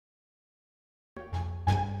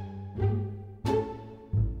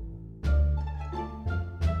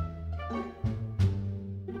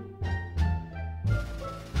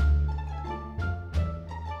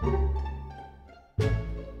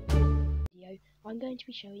I'm going to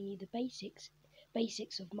be showing you the basics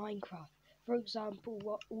of Minecraft. For example,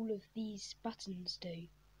 what all of these buttons do,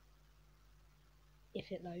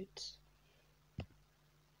 if it loads.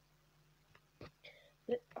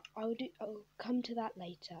 But I'll come to that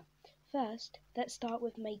later. First, let's start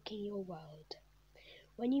with making your world.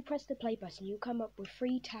 When you press the play button, you'll come up with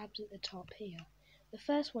 3 tabs at the top here. The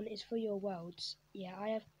first one is for your worlds. Yeah, I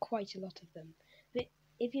have quite a lot of them. But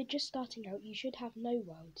if you're just starting out, you should have no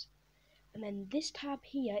worlds. And then this tab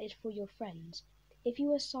here is for your friends. If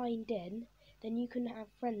you are signed in, then you can have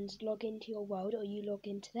friends log into your world or you log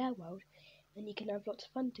into their world, and you can have lots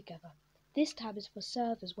of fun together. This tab is for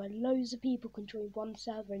servers, where loads of people can join one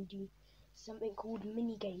server and do something called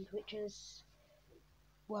mini games, which is,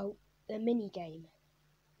 well, a mini game.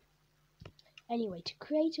 Anyway, to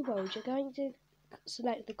create a world, you're going to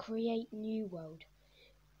select the Create New World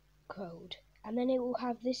code, and then it will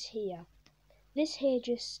have this here.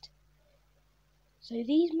 So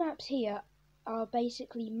these maps here are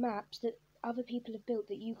basically maps that other people have built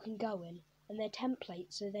that you can go in, and they're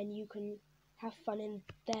templates, so then you can have fun in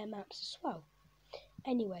their maps as well.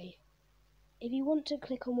 Anyway, if you want to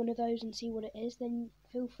click on one of those and see what it is, then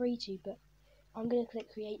feel free to, but I'm going to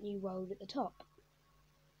click Create New World at the top.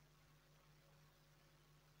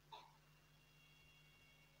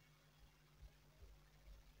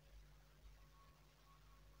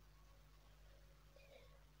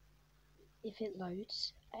 If it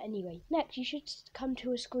loads. Anyway, next you should come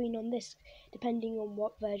to a screen on this, depending on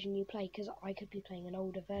what version you play, because I could be playing an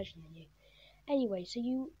older version than you. Anyway, so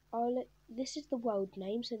this is the world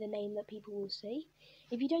name, so the name that people will see.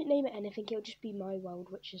 If you don't name it anything, it'll just be my world,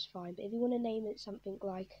 which is fine. But if you want to name it something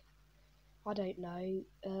like, I don't know,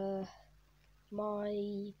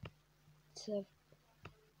 my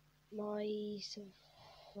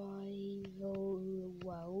survival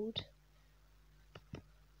world,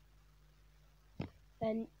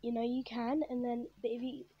 then you can. And then,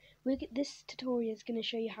 but this tutorial is going to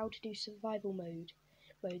show you how to do survival mode.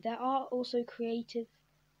 There are also creative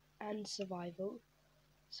and survival,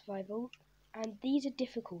 and these are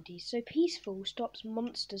difficulties. So peaceful stops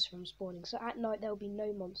monsters from spawning, so at night there will be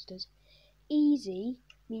no monsters. Easy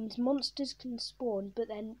means monsters can spawn, but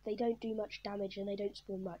then they don't do much damage and they don't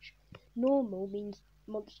spawn much. Normal means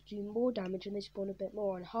monsters do more damage and they spawn a bit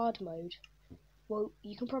more. And hard mode, well,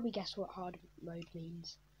 you can probably guess what hard mode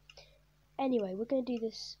means. Anyway, we're going to do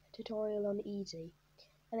this tutorial on easy.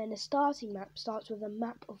 And then the starting map starts with a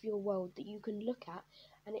map of your world that you can look at,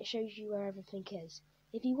 and it shows you where everything is.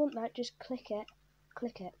 If you want that, just click it.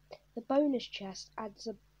 The bonus chest adds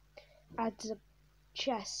a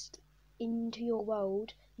chest into your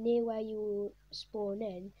world near where you will spawn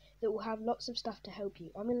in that will have lots of stuff to help you.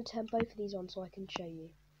 I'm going to turn both of these on so I can show you.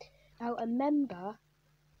 Now, a member,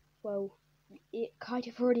 well, it kind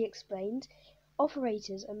of already explained.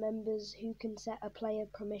 Operators are members who can set a player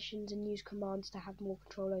permissions and use commands to have more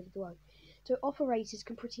control over the world. So operators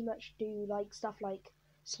can pretty much do stuff like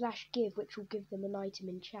 /give, which will give them an item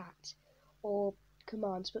in chat, or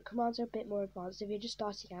commands, but commands are a bit more advanced. If you're just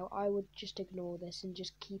starting out, I would just ignore this and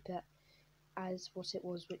just keep it as what it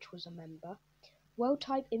was, which was a member. World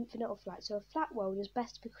type infinite or flat. So a flat world is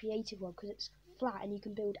best for creative world because it's flat and you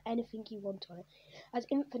can build anything you want on it. As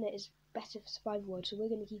infinite is better for survival world, so we're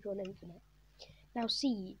going to keep it on infinite. Now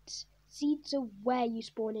seeds. Seeds are where you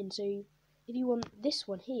spawn in, so if you want this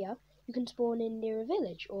one here, you can spawn in near a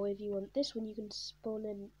village, or if you want this one, you can spawn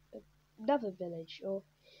in another village, or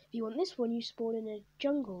if you want this one, you spawn in a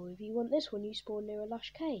jungle, if you want this one, you spawn near a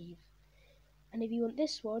lush cave, and if you want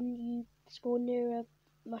this one, you spawn near a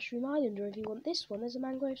mushroom island, or if you want this one, there's a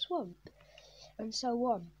mangrove swamp, and so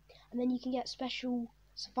on. And then you can get special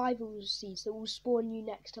survival seeds that will spawn you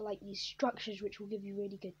next to these structures which will give you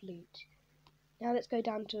really good loot. Now let's go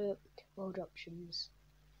down to world options.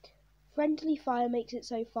 Friendly fire makes it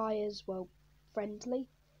so fire's, well, friendly.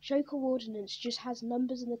 Show coordinates just has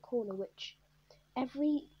numbers in the corner, which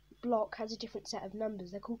every block has a different set of numbers.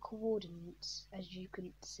 They're called coordinates, as you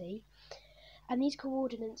can see. And these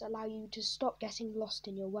coordinates allow you to stop getting lost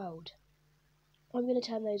in your world. I'm going to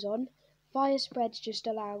turn those on. Fire spreads just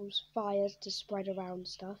allows fires to spread around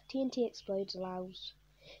stuff. TNT explodes allows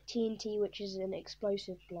TNT, which is an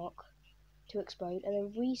explosive block, to explode, and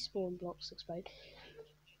then respawn blocks explode.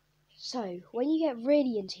 So, when you get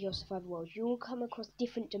really into your survival world, you will come across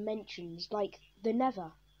different dimensions, like the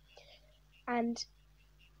Nether. And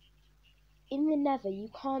in the Nether, you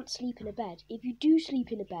can't sleep in a bed. If you do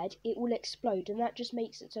sleep in a bed, it will explode, and that just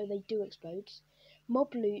makes it so they do explode.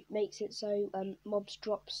 Mob loot makes it so mobs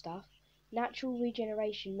drop stuff. Natural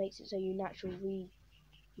regeneration makes it so you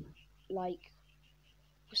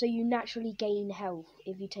so you naturally gain health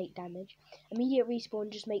if you take damage. Immediate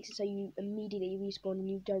respawn just makes it so you immediately respawn and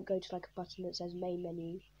you don't go to like a button that says main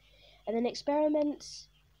menu. And then experiments,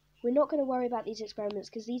 we're not going to worry about these experiments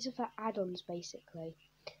because these are for add-ons basically,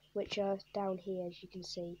 which are down here as you can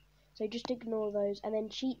see. So just ignore those. And then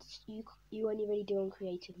cheats, you only really do on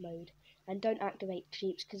creative mode. And don't activate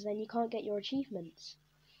cheats because then you can't get your achievements.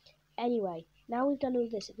 Anyway, now we've done all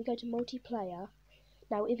this, if we go to multiplayer,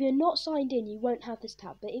 now if you're not signed in you won't have this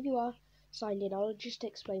tab, but if you are signed in I'll just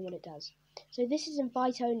explain what it does. So this is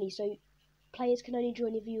invite only, so players can only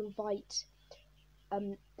join if you invite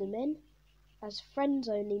them in. As friends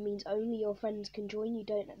only means only your friends can join,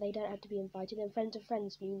 they don't have to be invited. And friends of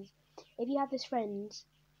friends means if you have this friend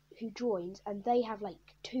who joins and they have like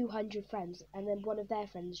 200 friends and then one of their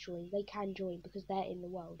friends joins, they can join because they're in the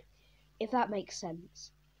world, if that makes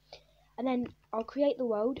sense. And then I'll create the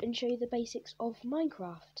world and show you the basics of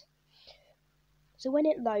Minecraft. So when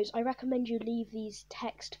it loads, I recommend you leave these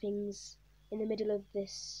text things in the middle of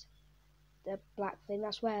this, the black thing.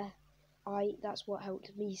 That's what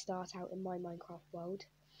helped me start out in my Minecraft world.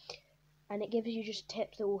 And it gives you just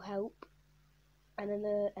tips that will help. And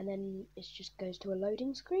then it just goes to a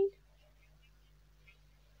loading screen.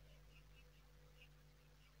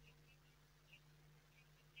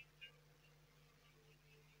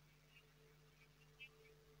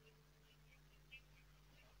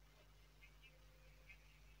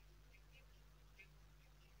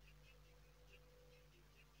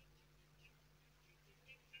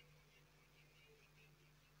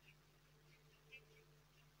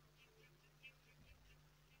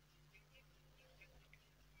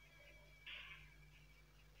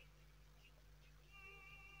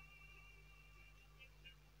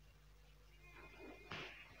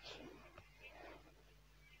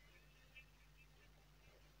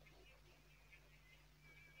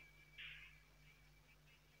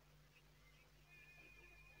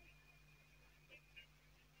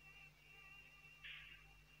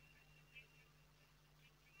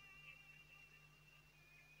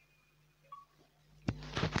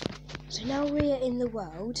 So now we're in the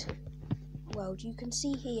world, you can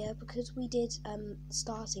see here, because we did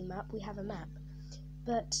starting map, we have a map.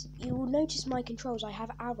 But you will notice my controls, I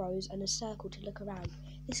have arrows and a circle to look around.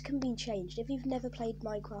 This can be changed. If you've never played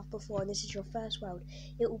Minecraft before and this is your first world,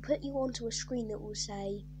 it will put you onto a screen that will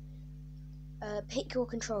say, pick your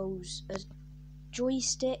controls, a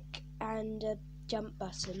joystick and a jump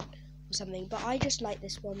button or something. But I just like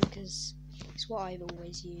this one because it's what I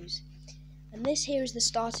always use. And this here is the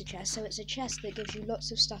starter chest, so it's a chest that gives you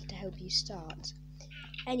lots of stuff to help you start.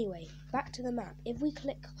 Anyway, back to the map. If we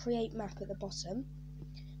click create map at the bottom,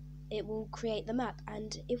 it will create the map,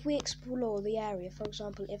 and if we explore the area, for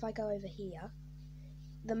example, if I go over here,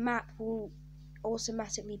 the map will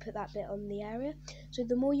automatically put that bit on the area. So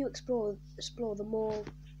the more you explore, the more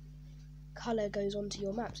colour goes onto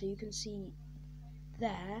your map. So you can see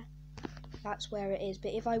there, that's where it is.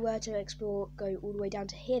 But if I were to explore, go all the way down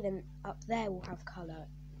to here, then up there will have colour,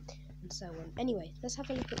 and so on. Anyway, let's have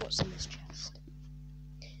a look at what's in this chest.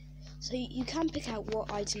 So you can pick out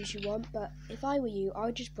what items you want, but if I were you, I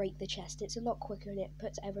would just break the chest. It's a lot quicker and it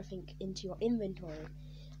puts everything into your inventory.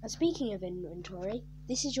 And speaking of inventory,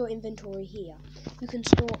 this is your inventory here. You can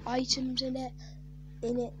store items in it,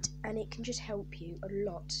 and it can just help you a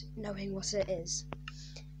lot knowing what it is.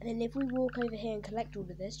 And then if we walk over here and collect all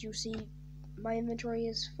of this, you'll see my inventory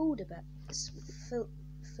is filled a bit. It's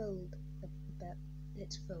filled a bit.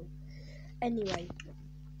 It's full. Anyway,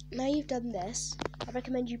 now you've done this, I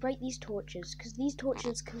recommend you break these torches, because these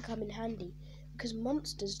torches can come in handy, because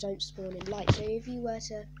monsters don't spawn in light. So if you were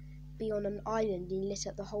to be on an island and you lit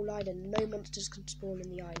up the whole island, no monsters can spawn in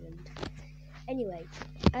the island. Anyway,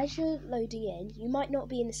 as you're loading in, you might not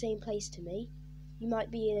be in the same place to me. You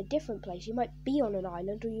might be in a different place. You might be on an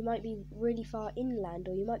island, or you might be really far inland,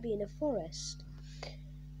 or you might be in a forest.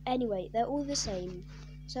 Anyway, they're all the same.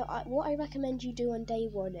 So what I recommend you do on day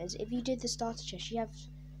one is, if you did the starter chest, you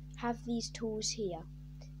have these tools here.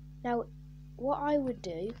 Now, what I would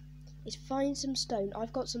do is find some stone.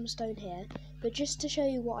 I've got some stone here, but just to show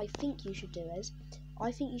you what I think you should do is,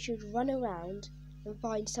 I think you should run around and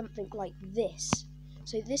find something like this.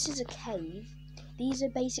 So this is a cave. These are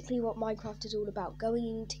basically what Minecraft is all about, going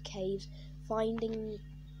into caves, finding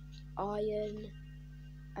iron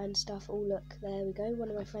and stuff. Oh look, there we go, one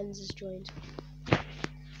of my friends has joined.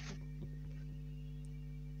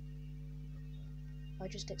 I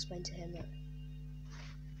just explained to him that.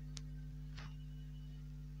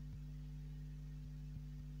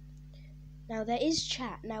 Now there is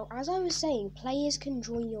chat. Now as I was saying, players can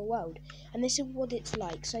join your world, and this is what it's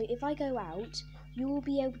like. So if I go out, you will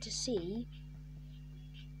be able to see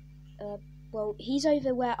well, he's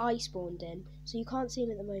over where I spawned in, so you can't see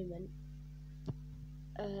him at the moment.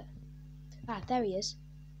 There he is.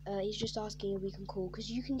 He's just asking if we can call, because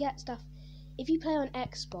you can get stuff. If you play on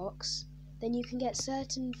Xbox, then you can get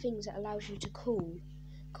certain things that allows you to call.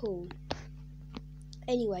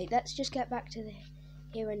 Anyway, let's just get back to the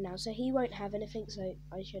here and now. So he won't have anything, so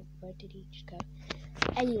I should... Where did he just go?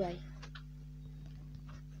 Anyway,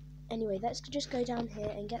 let's just go down here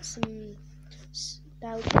and get some...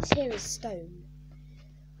 Now, this here is stone.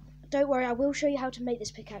 Don't worry, I will show you how to make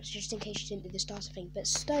this pickaxe just in case you didn't do the starter thing. But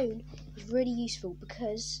stone is really useful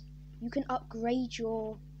because you can upgrade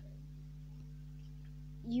your...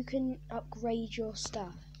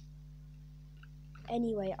 stuff.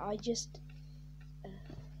 Anyway, I just...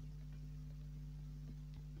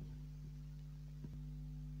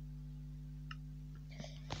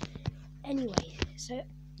 Anyway, so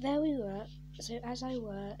there we were. So as I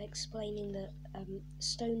were explaining that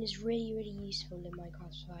stone is really useful in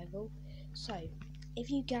Minecraft survival. So if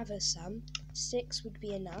you gather some, 6 would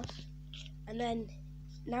be enough. And then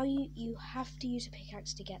now you have to use a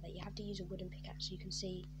pickaxe to get that. You have to use a wooden pickaxe. So you can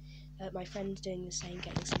see my friend's doing the same,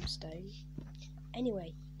 getting some stone.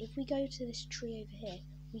 Anyway, if we go to this tree over here,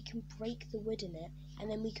 we can break the wood in it, and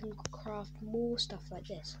then we can craft more stuff like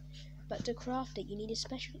this. But to craft it, you need a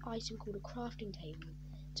special item called a crafting table.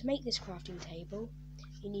 To make this crafting table,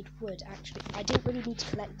 you need wood. Actually, I didn't really need to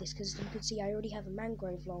collect this because you can see I already have a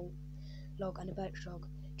mangrove log and a birch log.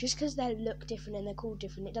 Just because they look different and they're called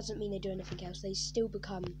different, it doesn't mean they do anything else. They still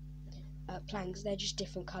become planks. They're just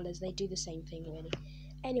different colours. They do the same thing, really.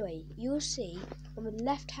 Anyway, you'll see on the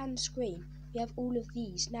left-hand screen, we have all of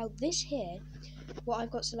these. Now, this here, what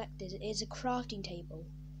I've got selected, is a crafting table.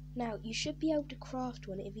 Now, you should be able to craft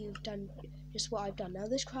one if you've done just what I've done. Now,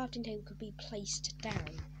 this crafting table could be placed down.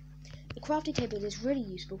 The crafting table is really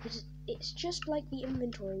useful because it's just like the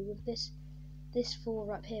inventory with this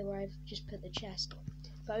 4 up here where I've just put the chest,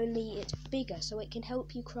 but only it's bigger, so it can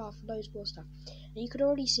help you craft loads more stuff. And you can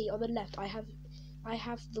already see on the left, I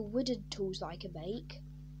have the wooden tools that I can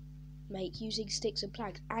make using sticks and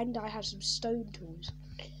planks, and I have some stone tools.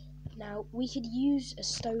 Now, we could use a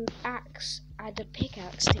stone axe and a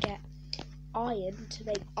pickaxe to get iron, to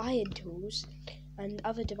make iron tools, and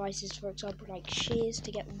other devices, for example, like shears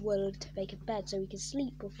to get wool to make a bed so we can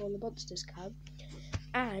sleep before the monsters come,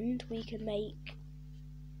 and we can make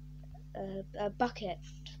a bucket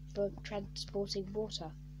for transporting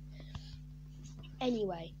water.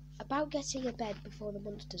 Anyway, about getting a bed before the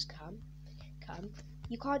monsters come,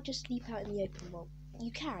 you can't just sleep out in the open. Well,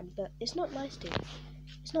 you can, but it's not nice to.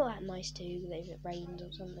 It's not that nice to if it rains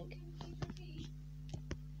or something.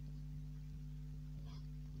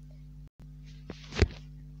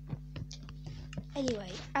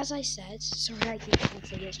 Anyway, as I said, sorry I keep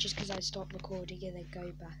talking, it's just because I stopped recording and then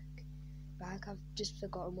go back. I've just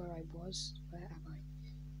forgotten where I was. Where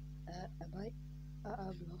am I?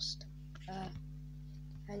 I'm lost.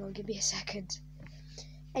 Hang on, give me a second.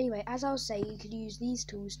 Anyway, as I was saying, you can use these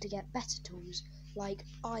tools to get better tools, like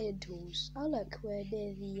iron tools. Oh look, we're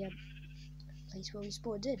near the place where we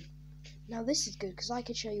spawned in. Now this is good because I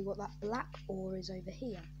can show you what that black ore is over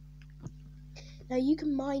here. Now you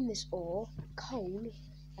can mine this ore, coal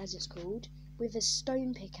as it's called, with a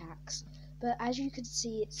stone pickaxe. But as you can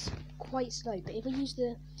see, it's quite slow. But if we use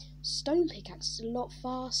the stone pickaxe, it's a lot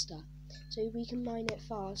faster. So we can mine it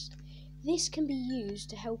fast. This can be used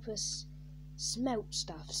to help us smelt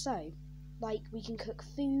stuff. So, like we can cook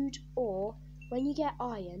food, or when you get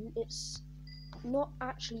iron, it's not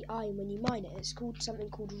actually iron when you mine it. It's called something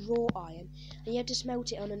called raw iron, and you have to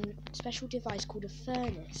smelt it on a special device called a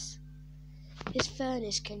furnace. This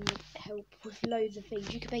furnace can help with loads of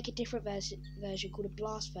things. You can make a different version called a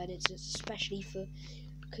blast furnace. It's especially for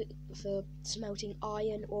smelting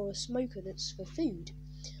iron, or a smoker that's for food.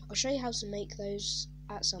 I'll show you how to make those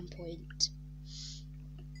at some point.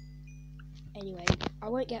 Anyway, I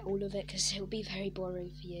won't get all of it because it'll be very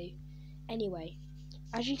boring for you. Anyway,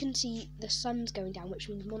 as you can see, the sun's going down, which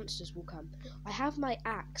means monsters will come. I have my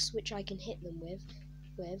axe, which I can hit them with,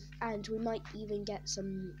 and we might even get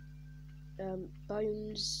some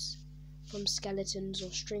bones from skeletons, or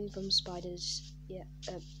string from spiders. Yeah,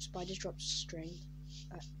 spiders drop string.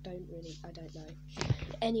 I don't know.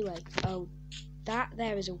 Anyway, oh, that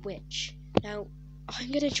there is a witch. Now, I'm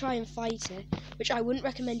going to try and fight it, which I wouldn't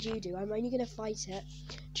recommend you do. I'm only going to fight it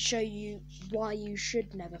to show you why you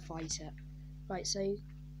should never fight it. Right, so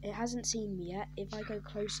it hasn't seen me yet. If I go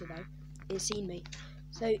closer though, it's seen me.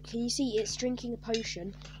 So can you see it's drinking a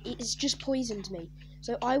potion? It's just poisoned me.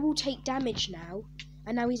 So I will take damage now,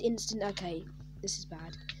 and now he's instant. Okay, this is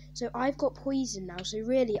bad. So I've got poison now, so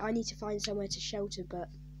really I need to find somewhere to shelter, but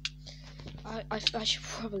I should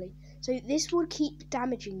probably. So this will keep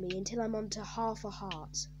damaging me until I'm onto half a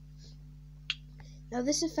heart. Now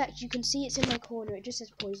this effect, you can see it's in my corner. It just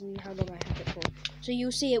says poison and how long I have it for. So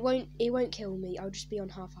you'll see it won't kill me. I'll just be on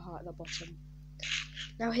half a heart at the bottom.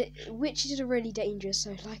 Now witches are really dangerous.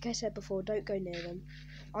 So like I said before, don't go near them.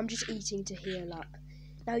 I'm just eating to heal up.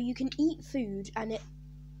 Now you can eat food and it.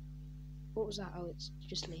 What was that? Oh, it's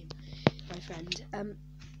just me, my friend.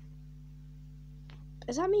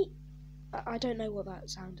 Is that me? I don't know what that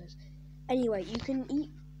sound is. Anyway, you can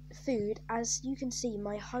eat food. As you can see,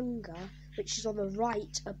 my hunger, which is on the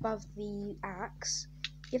right above the axe.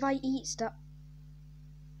 If I eat stuff...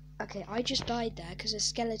 Okay, I just died there because a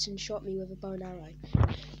skeleton shot me with a bow and arrow.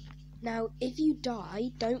 Now, if you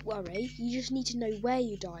die, don't worry. You just need to know where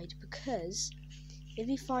you died, because if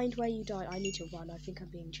you find where you died... I need to run. I think I'm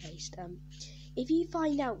being chased. If you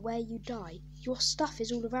find out where you died, your stuff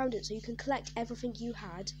is all around it, so you can collect everything you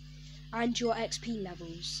had and your XP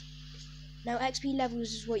levels. Now, XP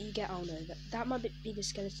levels is what you get. Oh no, that might be the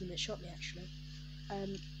skeleton that shot me, actually.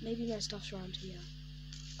 Maybe my stuff's around here.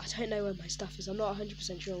 I don't know where my stuff is. I'm not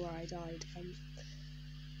 100% sure where I died.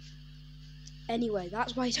 Anyway,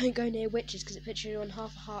 that's why I don't go near witches, because it puts you on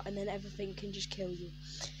half a heart and then everything can just kill you.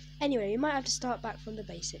 Anyway, we might have to start back from the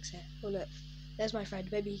basics here. Oh look, there's my friend.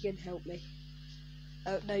 Maybe he can help me.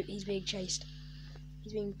 Oh no, he's being chased.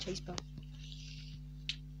 He's being chased by...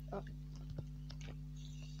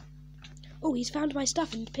 Oh, he's found my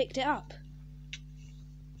stuff and picked it up.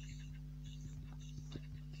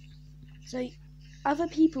 So, other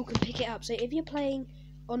people can pick it up. So, if you're playing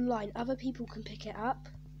online, other people can pick it up,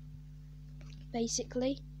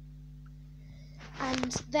 basically.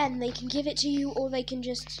 And then they can give it to you, or they can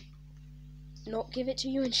just not give it to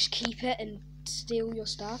you and just keep it and steal your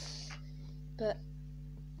stuff. But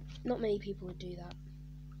not many people would do that.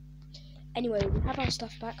 Anyway, we have our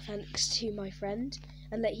stuff back thanks to my friend,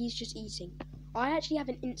 and that he's just eating. I actually have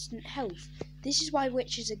an instant health. This is why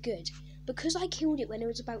witches are good. Because I killed it when it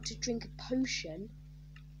was about to drink a potion,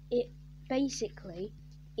 it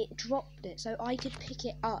dropped it, so I could pick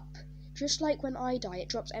it up. Just like when I die, it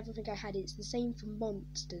drops everything I had. It's the same for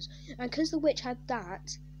monsters. And because the witch had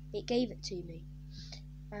that, it gave it to me.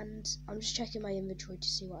 And I'm just checking my inventory to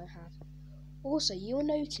see what I have. Also, you'll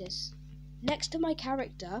notice, next to my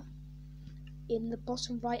character, in the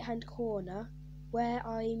bottom right hand corner, where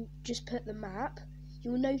I just put the map,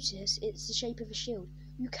 you'll notice it's the shape of a shield.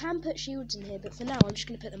 You can put shields in here, but for now I'm just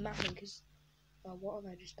going to put the map in, because... Oh, what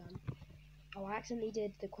have I just done? Oh, I accidentally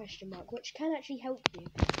did the question mark, which can actually help you.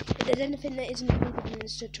 If there's anything that isn't included in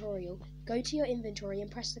this tutorial, go to your inventory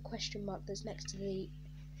and press the question mark that's next to the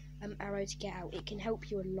arrow to get out. It can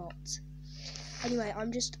help you a lot. Anyway,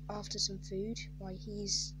 I'm just after some food while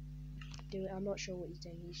he's doing... I'm not sure what he's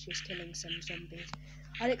doing. He's just killing some zombies.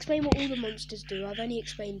 I'll explain what all the monsters do. I've only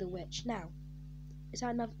explained the witch. Now, is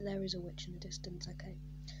that another... There is a witch in the distance, okay.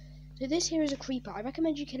 So this here is a creeper. I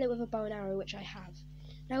recommend you kill it with a bow and arrow, which I have.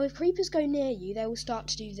 Now, if creepers go near you, they will start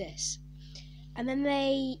to do this. And then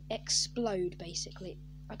they explode, basically.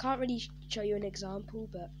 I can't really show you an example,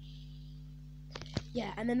 but...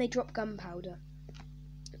 Yeah, and then they drop gunpowder.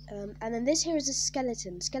 And then this here is a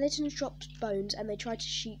skeleton. Skeletons drop bones, and they try to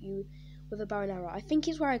shoot you with a bow and arrow. I think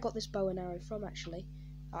it's where I got this bow and arrow from, actually.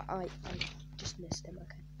 I just missed him,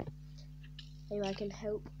 okay. Anyway, I can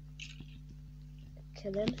help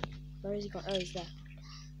kill him. Where is he gone? Oh, he's there.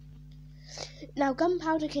 Now,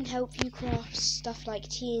 gunpowder can help you craft stuff like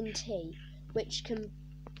TNT, which can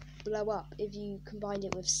blow up if you combine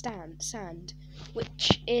it with sand,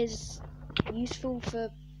 which is useful for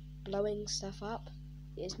blowing stuff up.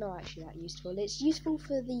 It's not actually that useful. It's useful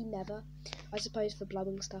for the nether, I suppose, for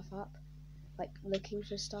blowing stuff up, like looking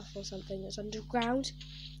for stuff or something that's underground.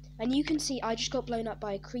 And you can see I just got blown up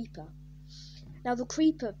by a creeper. Now, the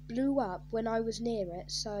creeper blew up when I was near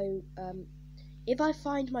it, so if I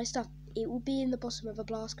find my stuff, it will be in the bottom of a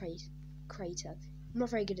blast crater. I'm not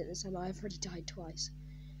very good at this, and I've already died twice.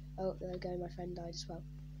 Oh, there we go, my friend died as well.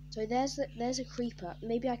 So there's a creeper.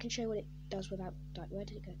 Maybe I can show what it does without dying. Where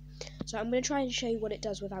did it go? So I'm going to try and show you what it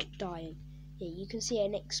does without dying. Here, you can see it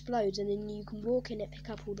and it explodes, and then you can walk in it, pick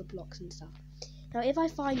up all the blocks and stuff. Now, if I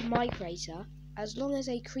find my crater, as long as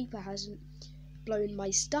a creeper hasn't blown my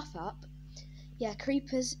stuff up, yeah,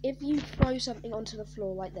 creepers, if you throw something onto the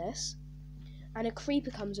floor like this, and a creeper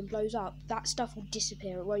comes and blows up, that stuff will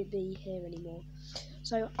disappear. It won't be here anymore.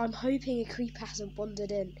 So I'm hoping a creeper hasn't wandered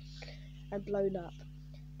in and blown up.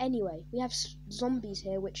 Anyway, we have zombies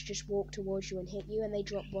here which just walk towards you and hit you, and they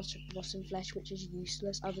drop rotten flesh, which is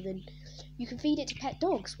useless, other than you can feed it to pet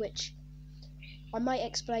dogs, which I might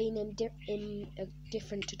explain in a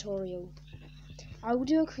different tutorial. I will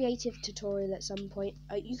do a creative tutorial at some point.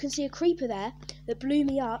 You can see a creeper there that blew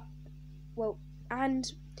me up. Well, and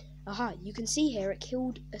aha, you can see here it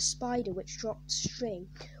killed a spider which dropped string,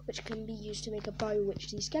 which can be used to make a bow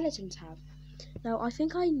which these skeletons have. Now, I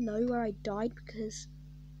think I know where I died because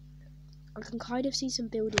I can kind of see some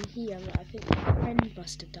building here that I think my friend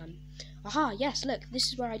must have done. Aha, yes, look, this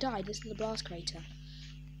is where I died. This is the blast crater.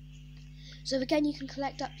 So again, you can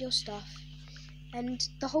collect up your stuff. And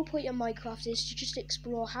the whole point of Minecraft is to just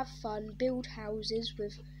explore, have fun, build houses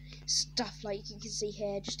with stuff like you can see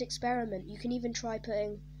here. Just experiment. You can even try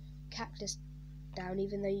putting cactus down,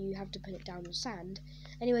 even though you have to put it down on sand.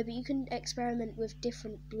 Anyway, but you can experiment with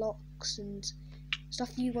different blocks and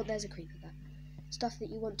stuff you want. There's a creeper there. Stuff that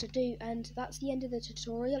you want to do, and that's the end of the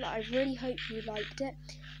tutorial. I really hope you liked it.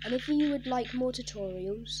 And if you would like more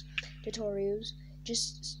tutorials,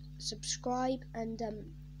 just subscribe and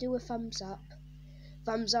do a thumbs up.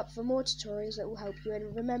 Thumbs up for more tutorials that will help you.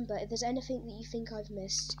 And remember, if there's anything that you think I've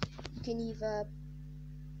missed, you can either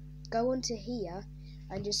go onto here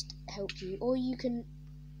and just help you, or you can...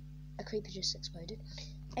 A creeper just exploded.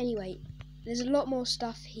 Anyway, there's a lot more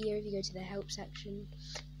stuff here if you go to the help section.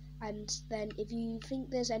 And then if you think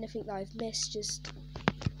there's anything that I've missed, just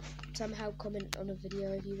somehow comment on a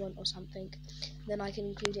video if you want or something. Then I can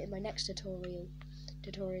include it in my next tutorial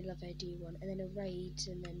if I do one. And then a raid,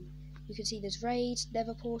 and then you can see there's raids,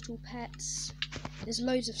 nether portal, pets. There's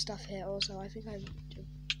loads of stuff here also. I think I'm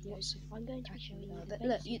going to be showing you. But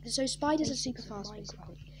look, so spiders are super fast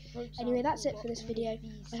basically. Anyway, that's it for this video.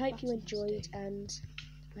 I hope you enjoyed, and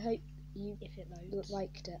I hope you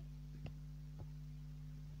liked it.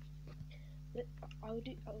 But I'll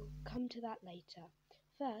come to that later.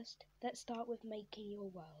 First, let's start with making your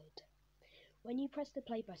world. When you press the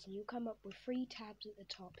play button, you'll come up with 3 tabs at the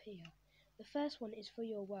top here. The first one is for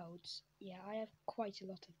your worlds. Yeah, I have quite a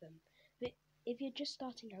lot of them. But if you're just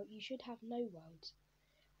starting out, you should have no worlds.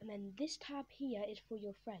 And then this tab here is for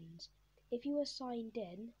your friends. If you are signed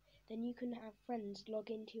in, then you can have friends log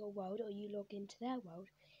into your world, or you log into their world,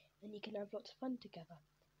 and you can have lots of fun together.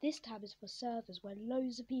 This tab is for servers, where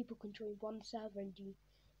loads of people can join one server and do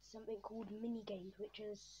something called mini games, which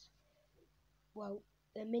is, well,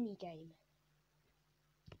 a mini game.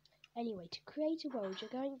 Anyway, to create a world, you're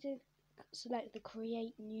going to select the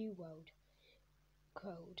Create New World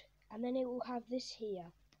code, and then it will have this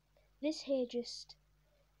here.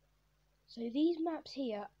 So these maps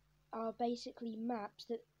here are basically maps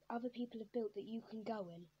that other people have built that you can go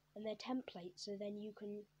in, and they're templates, so then you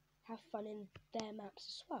can have fun in their maps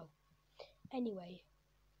as well. Anyway,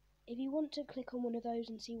 if you want to click on one of those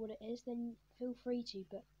and see what it is, then feel free to,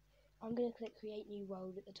 but I'm going to click Create New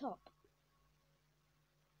World at the top.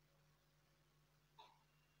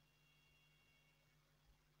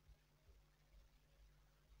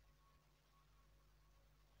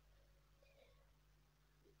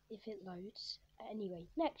 If it loads. Anyway,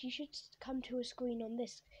 next you should come to a screen on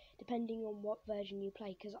this, depending on what version you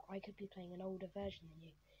play, because I could be playing an older version than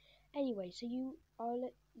you. Anyway, so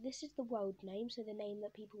this is the world name, so the name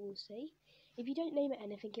that people will see. If you don't name it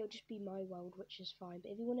anything, it'll just be my world, which is fine.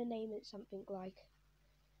 But if you want to name it something like,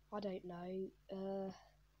 I don't know,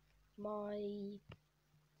 my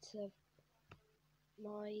survival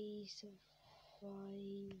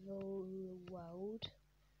world,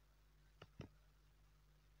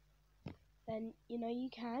 then you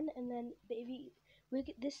can. And then, but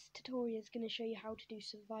this tutorial is going to show you how to do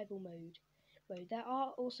survival mode. There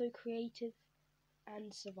are also creative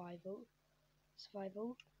and survival,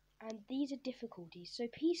 and these are difficulties. So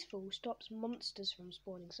peaceful stops monsters from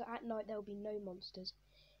spawning, so at night there will be no monsters.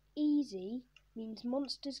 Easy means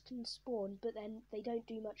monsters can spawn, but then they don't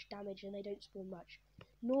do much damage and they don't spawn much.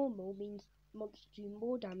 Normal means monsters do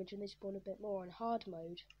more damage and they spawn a bit more. And hard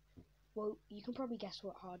mode, well, you can probably guess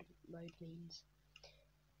what hard mode means.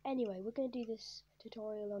 Anyway, we're going to do this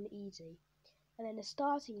tutorial on easy. And then the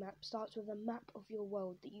starting map starts with a map of your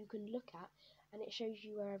world that you can look at, and it shows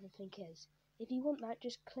you where everything is. If you want that,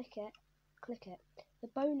 just click it. The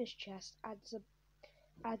bonus chest adds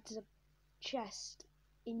a chest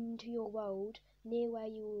into your world near where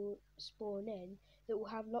you will spawn in that will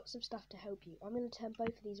have lots of stuff to help you. I'm going to turn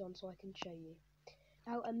both of these on so I can show you.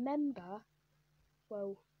 Now, a member,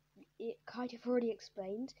 well, it kind of already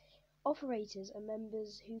explained. Operators are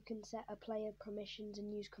members who can set a player permissions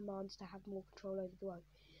and use commands to have more control over the world.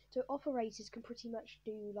 So operators can pretty much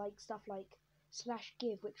do stuff like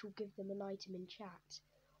 /give, which will give them an item in chat,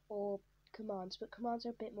 or commands, but commands are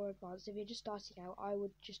a bit more advanced. If you're just starting out, I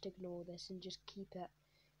would just ignore this and just keep it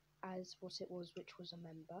as what it was, which was a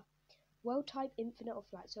member. World type infinite or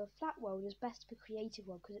flat. So a flat world is best for creative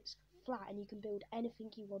world because it's flat and you can build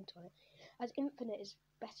anything you want on it. As infinite is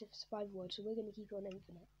better for survival mode, so we're going to keep it on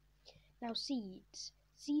infinite. Now seeds.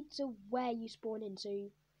 Seeds are where you spawn in, so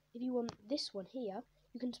if you want this one here,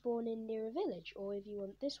 you can spawn in near a village, or if you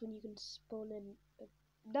want this one, you can spawn in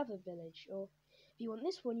another village, or if you want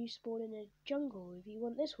this one, you spawn in a jungle, if you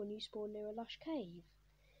want this one, you spawn near a lush cave,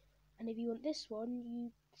 and if you want this one,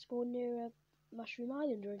 you spawn near a mushroom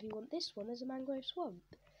island, or if you want this one, there's a mangrove swamp,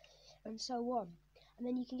 and so on. And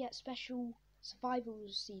then you can get special survival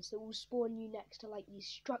seeds that will spawn you next to like these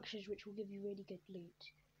structures which will give you really good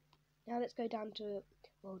loot. Now let's go down to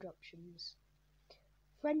world options.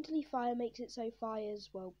 Friendly fire makes it so fire's,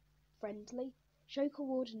 well, friendly. Show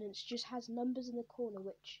coordinates just has numbers in the corner,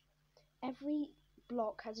 which every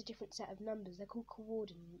block has a different set of numbers. They're called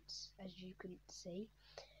coordinates, as you can see.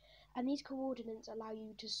 And these coordinates allow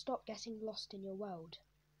you to stop getting lost in your world.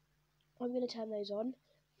 I'm going to turn those on.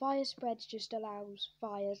 Fire spreads just allows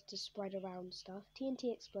fires to spread around stuff.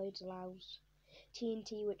 TNT explodes allows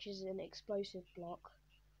TNT, which is an explosive block,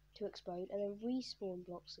 to explode, and then respawn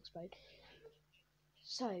blocks explode.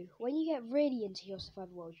 So, when you get really into your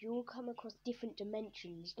survival world, you will come across different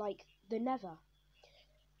dimensions, like the Nether.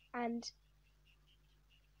 And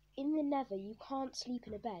in the Nether, you can't sleep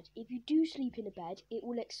in a bed. If you do sleep in a bed, it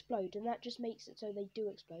will explode, and that just makes it so they do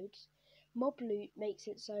explode. Mob loot makes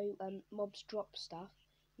it so mobs drop stuff.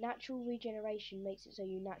 Natural regeneration makes it so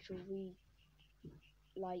you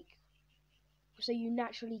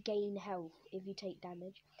naturally gain health if you take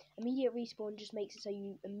damage. Immediate respawn just makes it so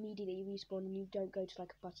you immediately respawn and you don't go to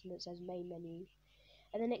like a button that says main menu.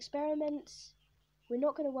 And then experiments, we're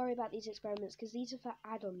not going to worry about these experiments because these are for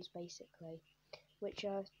add-ons basically, which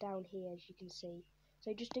are down here as you can see.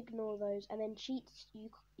 So just ignore those. And then cheats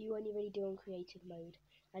you only really do on creative mode,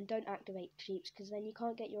 and don't activate cheats because then you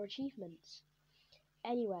can't get your achievements.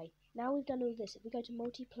 Anyway, now we've done all this, if we go to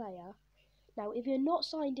multiplayer, now if you're not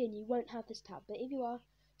signed in you won't have this tab, but if you are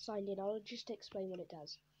signed in I'll just explain what it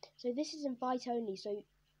does. So this is invite only, so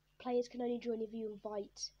players can only join if you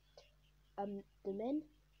invite them in.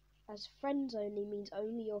 As friends only means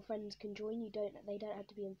only your friends can join, they don't have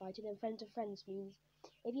to be invited. And friends of friends means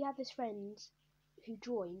if you have this friend who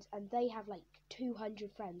joins and they have like 200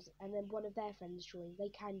 friends and then one of their friends joins, they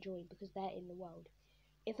can join because they're in the world,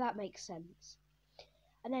 if that makes sense.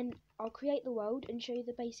 And then I'll create the world and show you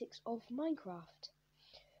the basics of Minecraft.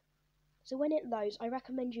 So when it loads, I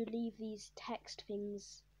recommend you leave these text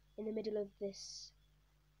things in the middle of this,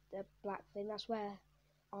 the black thing. That's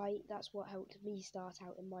what helped me start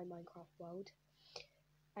out in my Minecraft world.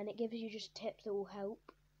 And it gives you just tips that will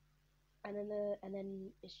help. And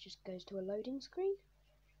then it just goes to a loading screen.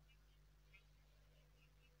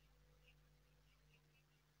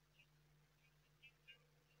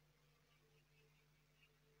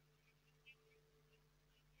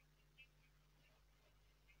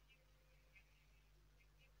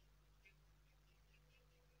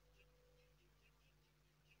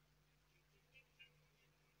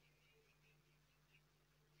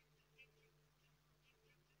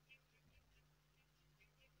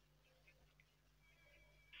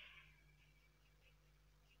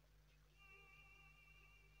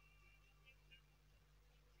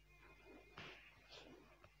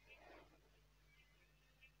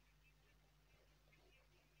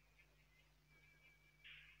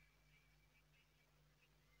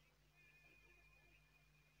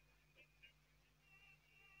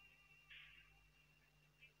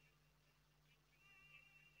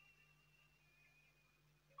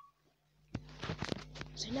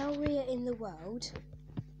 So now we're in the world.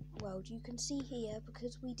 You can see here,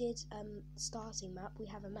 because we did starting map, we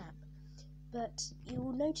have a map. But you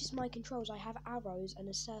will notice my controls, I have arrows and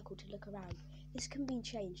a circle to look around. This can be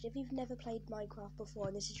changed. If you've never played Minecraft before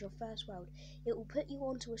and this is your first world, it will put you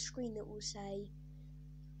onto a screen that will say,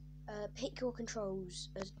 pick your controls,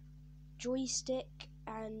 a joystick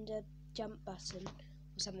and a jump button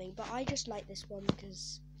or something. But I just like this one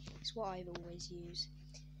because it's what I always use.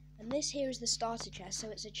 And this here is the starter chest,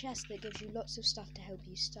 so it's a chest that gives you lots of stuff to help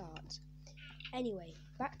you start. Anyway,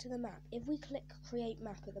 back to the map. If we click create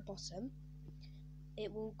map at the bottom,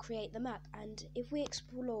 it will create the map, and if we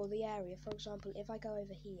explore the area, for example, if I go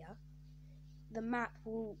over here, the map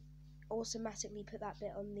will automatically put that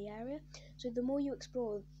bit on the area. So the more you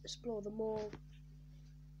explore, the more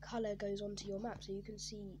colour goes onto your map, so you can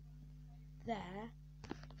see there,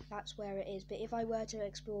 that's where it is. But if I were to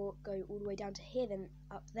explore, go all the way down to here, then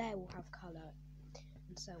up there will have colour,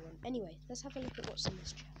 and so on. Anyway, let's have a look at what's in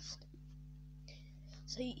this chest.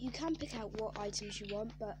 So you can pick out what items you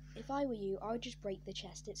want, but if I were you, I would just break the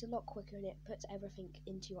chest. It's a lot quicker and it puts everything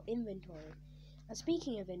into your inventory. And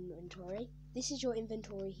speaking of inventory, this is your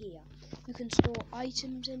inventory here. You can store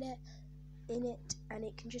items in it, and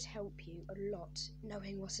it can just help you a lot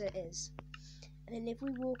knowing what it is. And then if we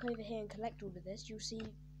walk over here and collect all of this, you'll see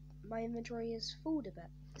my inventory is filled a bit.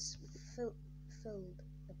 It's filled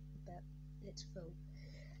a bit. It's full.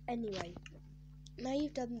 Anyway, now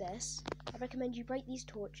you've done this, I recommend you break these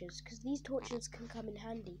torches, because these torches can come in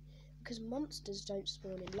handy, because monsters don't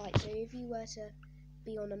spawn in light. So if you were to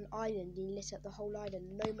be on an island and you lit up the whole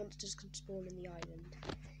island, no monsters can spawn in the island.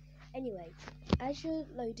 Anyway, as you're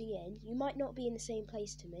loading in, you might not be in the same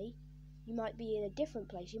place to me. You might be in a different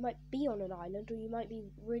place. You might be on an island, or you might be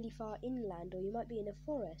really far inland, or you might be in a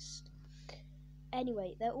forest.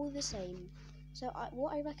 Anyway, they're all the same. So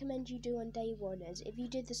what I recommend you do on day 1 is, if you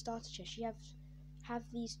did the starter chest, you have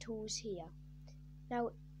these tools here.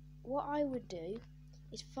 Now, what I would do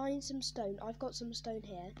is find some stone. I've got some stone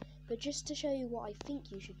here, but just to show you what I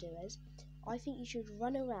think you should do is, I think you should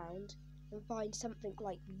run around and find something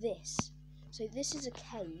like this. So this is a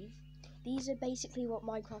cave. These are basically what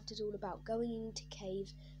Minecraft is all about, going into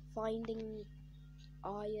caves, finding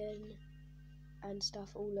iron and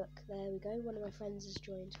stuff. Oh look, there we go, one of my friends has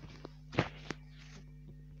joined.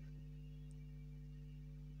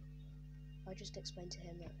 I just explained to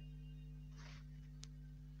him that.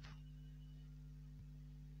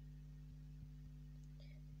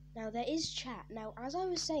 Now there is chat. Now as I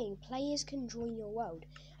was saying, players can join your world,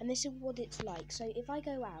 and this is what it's like. So if I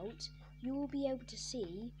go out, you will be able to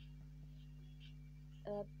see,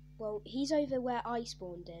 well, he's over where I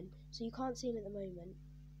spawned in, so you can't see him at the moment.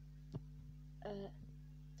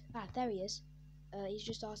 There he is. He's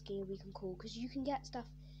just asking if we can call, because you can get stuff,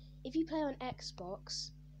 if you play on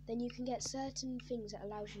Xbox, then you can get certain things that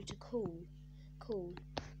allows you to call.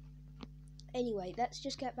 Anyway, let's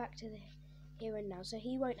just get back to the here and now. So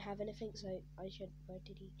he won't have anything, so where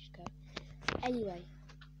did he just go? Anyway,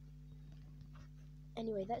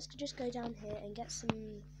 let's just go down here and get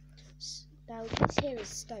some, now this here is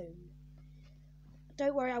stone.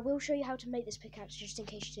 Don't worry, I will show you how to make this pickaxe just in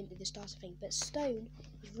case you didn't do the starter thing, but stone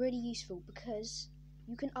is really useful because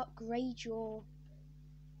you can upgrade your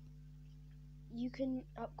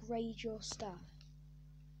stuff.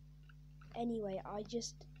 Anyway,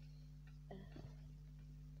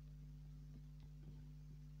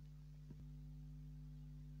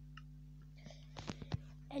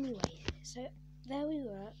 so there we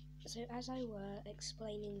were. So as I were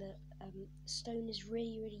explaining that stone is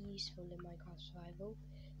really useful in Minecraft survival.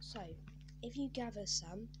 So if you gather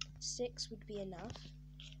some, 6 would be enough,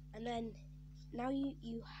 and then now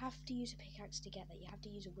you have to use a pickaxe to get that. You have to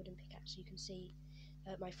use a wooden pickaxe. So you can see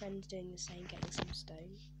my friend's doing the same, getting some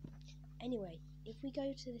stone. Anyway, if we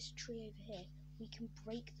go to this tree over here, we can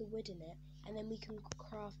break the wood in it, and then we can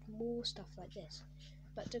craft more stuff like this.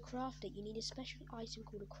 But to craft it, you need a special item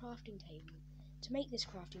called a crafting table. To make this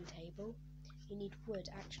crafting table, you need wood.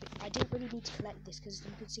 Actually, I didn't really need to collect this because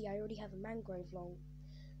you can see I already have a mangrove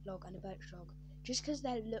log and a birch log. Just because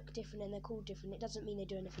they look different and they're called different, it doesn't mean they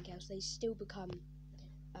do anything else. They still become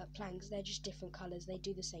planks. They're just different colours. They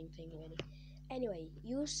do the same thing, really. Anyway,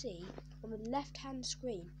 you'll see on the left-hand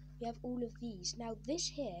screen, we have all of these. Now, this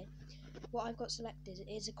here, what I've got selected,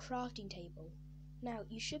 is a crafting table. Now,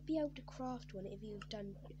 you should be able to craft one if you've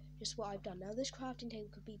done just what I've done. Now, this crafting table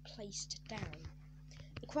could be placed down.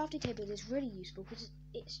 The crafting table is really useful because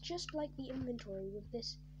it's just like the inventory with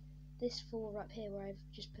this 4 up here where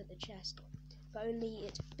I've just put the chest, but only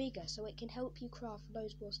it's bigger, so it can help you craft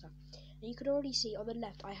loads more stuff. And you can already see on the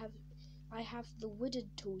left, I have the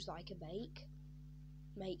wooden tools that I can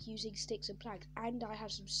make using sticks and planks, and I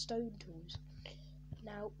have some stone tools.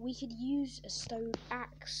 Now, we could use a stone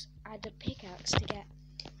axe and a pickaxe to get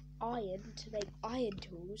iron, to make iron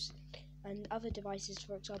tools, and other devices,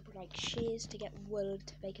 for example, like shears to get wool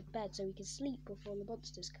to make a bed so we can sleep before the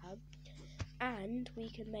monsters come, and we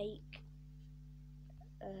can make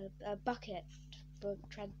a bucket for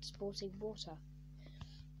transporting water.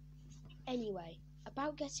 Anyway,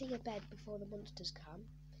 about getting a bed before the monsters come,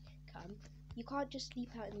 you can't just sleep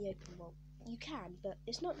out in the open. Well, you can, but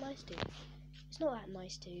it's not nice to. It's not that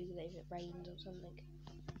nice to if it rains or something.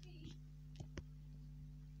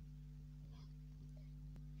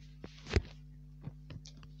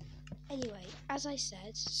 Anyway, as I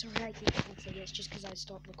said, sorry I keep talking, it's just because I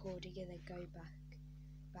stopped recording and then go back.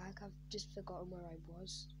 I've just forgotten where I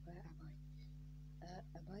was. Where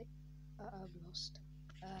am I? I'm lost.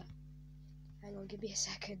 Hang on, give me a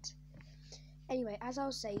second. Anyway, as I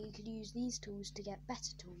was saying, you can use these tools to get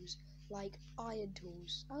better tools, like iron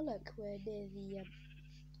tools. Oh look, we're near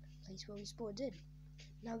the place where we spawned in.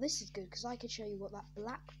 Now this is good, because I can show you what that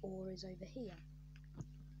black ore is over here.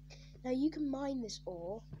 Now you can mine this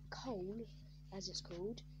ore, coal as it's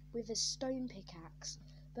called, with a stone pickaxe,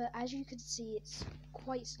 but as you can see it's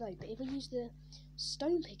quite slow. But if we use the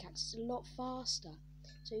stone pickaxe, it's a lot faster,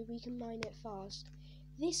 so we can mine it fast.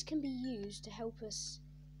 This can be used to help us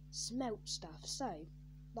smelt stuff, so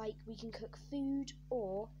like we can cook food,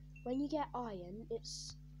 or when you get iron,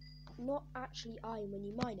 it's not actually iron when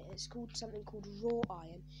you mine it, it's called something called raw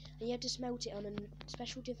iron, and you have to smelt it on a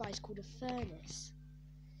special device called a furnace.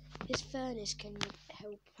 This furnace can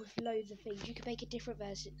help with loads of things. You can make a different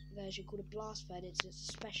version called a blast furnace that's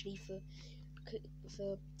especially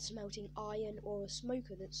for smelting iron, or a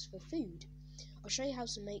smoker that's for food. I'll show you how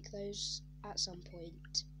to make those at some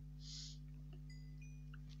point.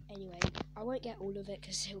 Anyway, I won't get all of it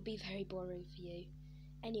because it'll be very boring for you.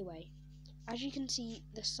 Anyway, as you can see,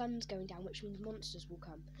 the sun's going down, which means monsters will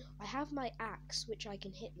come. I have my axe, which I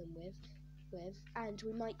can hit them with, and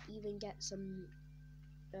we might even get some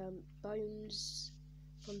bones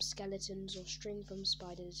from skeletons, or string from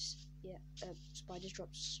spiders. Yeah, spiders drop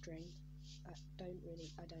string. I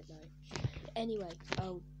don't know. Anyway,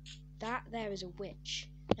 oh, that there is a witch.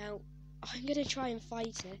 Now, I'm going to try and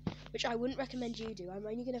fight it, which I wouldn't recommend you do. I'm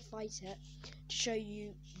only going to fight it to show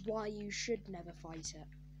you why you should never fight it.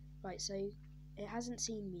 Right, so it hasn't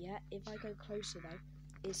seen me yet. If I go closer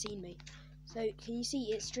though, it's seen me. So can you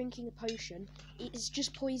see it's drinking a potion? It's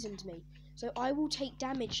just poisoned me. So I will take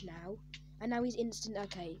damage now, and now he's instant.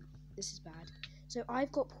 Okay, this is bad. So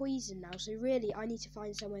I've got poison now, so really I need to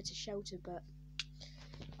find somewhere to shelter, but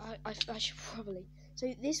I should probably.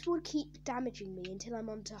 So this will keep damaging me until I'm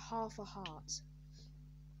onto half a heart.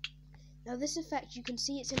 Now this effect, you can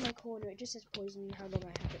see it's in my corner, it just says poison and how long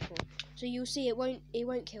I have it for. So you'll see it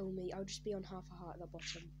won't kill me, I'll just be on half a heart at the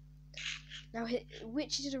bottom. Now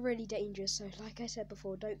witches are really dangerous, so like I said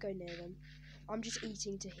before, don't go near them. I'm just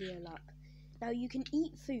eating to heal up. Now you can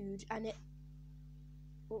eat food and it...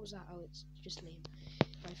 What was that? Oh, it's just Liam,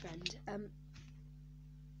 my friend.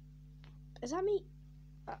 Is that me?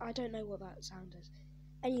 I don't know what that sound is.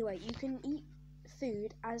 Anyway, you can eat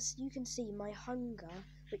food. As you can see, my hunger,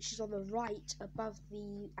 which is on the right above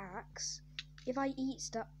the axe, if I eat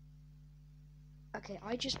stuff... Okay,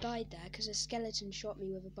 I just died there because a skeleton shot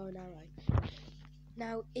me with a bow and arrow.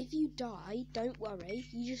 Now, if you die, don't worry.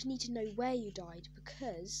 You just need to know where you died,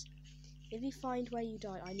 because if you find where you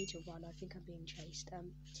died... I need to run. I think I'm being chased.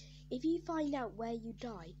 If you find out where you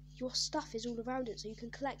die, your stuff is all around it, so you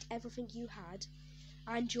can collect everything you had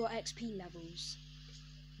and your XP levels.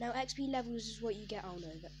 Now, XP levels is what you get. Oh no,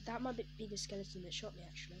 that might be the skeleton that shot me,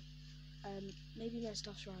 actually. Maybe my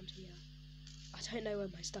stuff's around here. I don't know where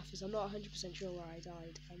my stuff is. I'm not 100% sure where I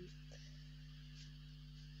died.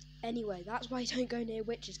 Anyway, that's why I don't go near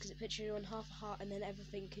witches, because it puts you on half a heart and then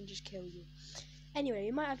everything can just kill you. Anyway,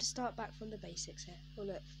 you might have to start back from the basics here. Oh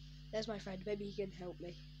look, there's my friend. Maybe he can help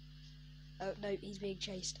me. Oh no, he's being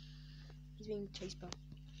chased. He's being chased by...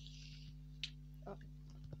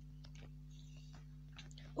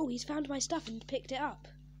 Oh, he's found my stuff and picked it up.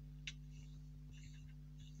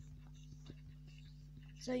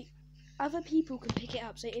 So, other people can pick it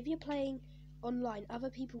up. So, if you're playing online, other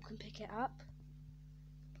people can pick it up,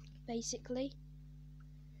 basically.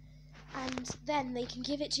 And then they can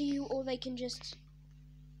give it to you, or they can just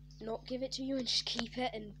not give it to you and just keep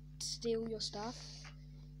it and steal your stuff.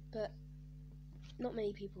 But not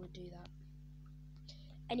many people would do that.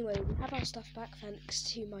 Anyway, we have our stuff back thanks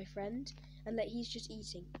to my friend, and that he's just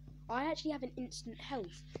eating. I actually have an instant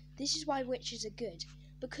health. This is why witches are good.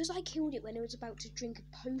 Because I killed it when it was about to drink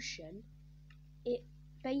a potion, it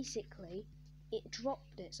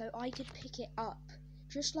dropped it, so I could pick it up.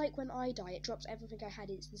 Just like when I die, it drops everything I had.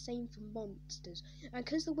 It's the same for monsters. And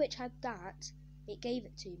because the witch had that, it gave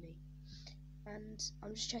it to me. And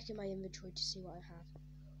I'm just checking my inventory to see what I have.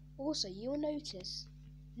 Also, you'll notice,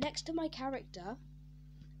 next to my character,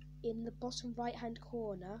 in the bottom right hand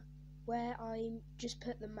corner, where I just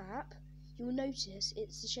put the map, you'll notice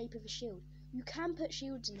it's the shape of a shield. You can put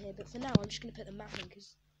shields in here, but for now I'm just going to put the map in,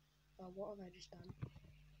 because... Oh, what have I just done?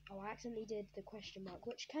 Oh, I accidentally did the question mark,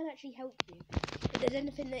 which can actually help you. If there's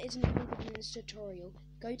anything that isn't included in this tutorial,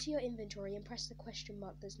 go to your inventory and press the question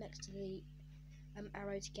mark that's next to the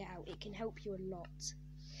arrow to get out. It can help you a lot.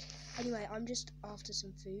 Anyway, I'm just after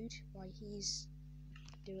some food while he's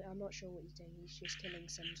doing... I'm not sure what he's doing. He's just killing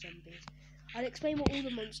some zombies. I'll explain what all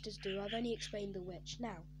the monsters do. I've only explained the witch.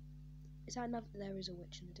 Now, is that another... There is a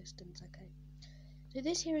witch in the distance, okay. So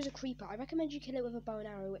this here is a creeper. I recommend you kill it with a bow and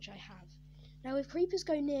arrow, which I have. Now, if creepers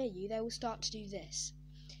go near you, they will start to do this.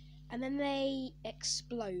 And then they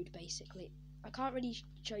explode, basically. I can't really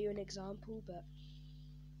show you an example, but...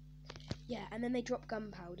 Yeah, and then they drop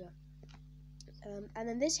gunpowder. And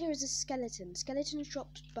then this here is a skeleton. Skeletons drop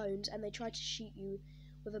bones and they try to shoot you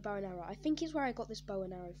with a bow and arrow. I think it's where I got this bow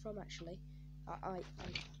and arrow from, actually. I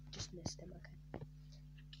just missed him, okay.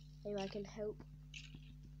 Anyway, I can help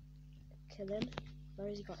kill him. Where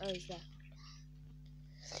has he gone? Oh, he's there.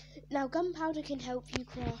 Now, gunpowder can help you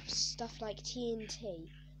craft stuff like TNT,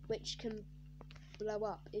 which can blow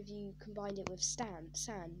up if you combine it with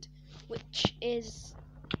sand, which is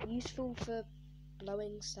useful for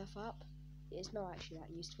blowing stuff up. It's not actually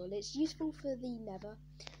that useful. It's useful for the nether,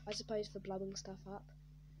 I suppose, for blowing stuff up,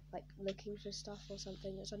 like looking for stuff or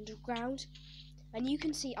something that's underground. And you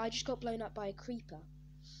can see I just got blown up by a creeper.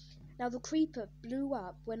 Now the creeper blew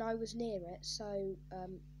up when I was near it, so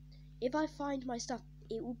if I find my stuff,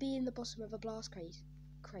 it will be in the bottom of a blast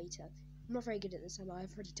crater. I'm not very good at this, and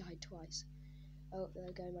I've already died twice. Oh, there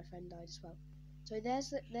we go, my friend died as well. So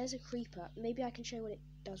there's a creeper. Maybe I can show you what it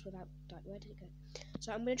does without dying. Where did it go?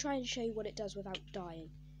 So I'm going to try and show you what it does without dying.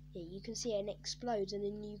 Here, you can see it and it explodes, and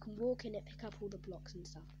then you can walk in it, pick up all the blocks and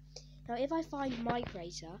stuff. Now, if I find my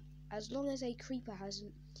crater, as long as a creeper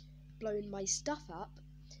hasn't blown my stuff up,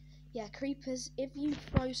 yeah, creepers, if you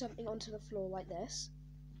throw something onto the floor like this,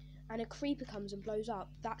 and a creeper comes and blows up,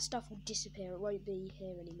 that stuff will disappear. It won't be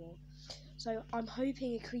here anymore. So I'm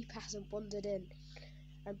hoping a creeper hasn't wandered in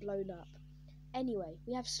and blown up. Anyway,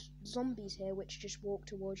 we have zombies here which just walk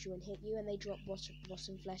towards you and hit you, and they drop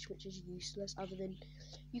rotten flesh, which is useless, other than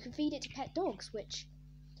you can feed it to pet dogs, which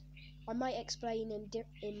I might explain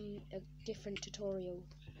in a different tutorial.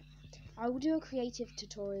 I will do a creative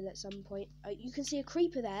tutorial at some point. You can see a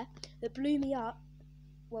creeper there that blew me up.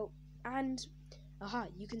 Well, and aha,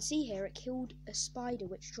 you can see here it killed a spider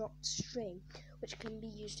which dropped string, which can be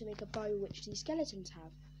used to make a bow, which these skeletons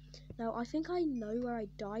have. Now, I think I know where I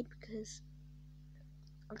died because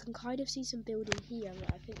I can kind of see some building here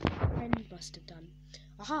that I think my friend must have done.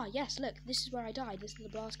 Aha, yes, look, this is where I died. This is the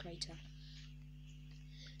blast crater.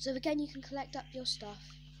 So again, you can collect up your stuff.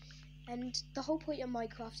 And the whole point of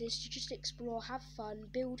Minecraft is to just explore, have fun,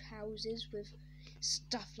 build houses with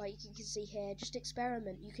stuff like you can see here. Just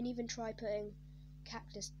experiment. You can even try putting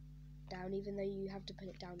cactus down, even though you have to put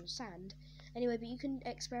it down with sand. Anyway, but you can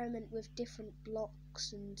experiment with different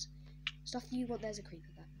blocks and stuff you want. There's a creeper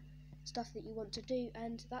there. Stuff that you want to do,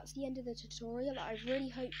 and that's the end of the tutorial. I really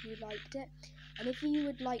hope you liked it, and if you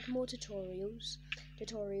would like more tutorials,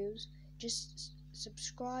 just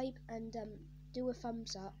subscribe and do a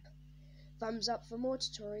thumbs up for more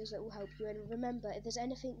tutorials that will help you. And remember, if there's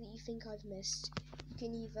anything that you think I've missed, you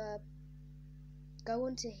can either go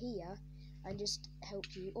onto here and just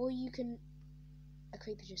help you, or you can... A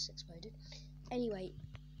creeper just exploded. Anyway,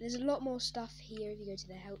 there's a lot more stuff here if you go to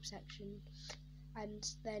the help section. And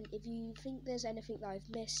then if you think there's anything that I've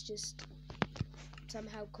missed, just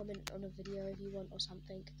somehow comment on a video if you want or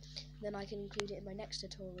something. Then I can include it in my next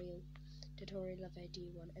tutorial if I do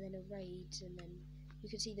one. And then a raid, and then you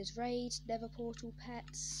can see there's raids, nether portal,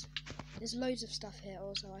 pets. There's loads of stuff here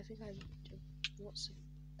also. I think I'm lots of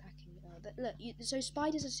packing. Look, so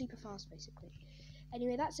spiders are super fast basically.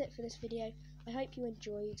 Anyway, that's it for this video. I hope you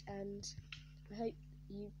enjoyed, and I hope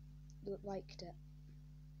you liked it.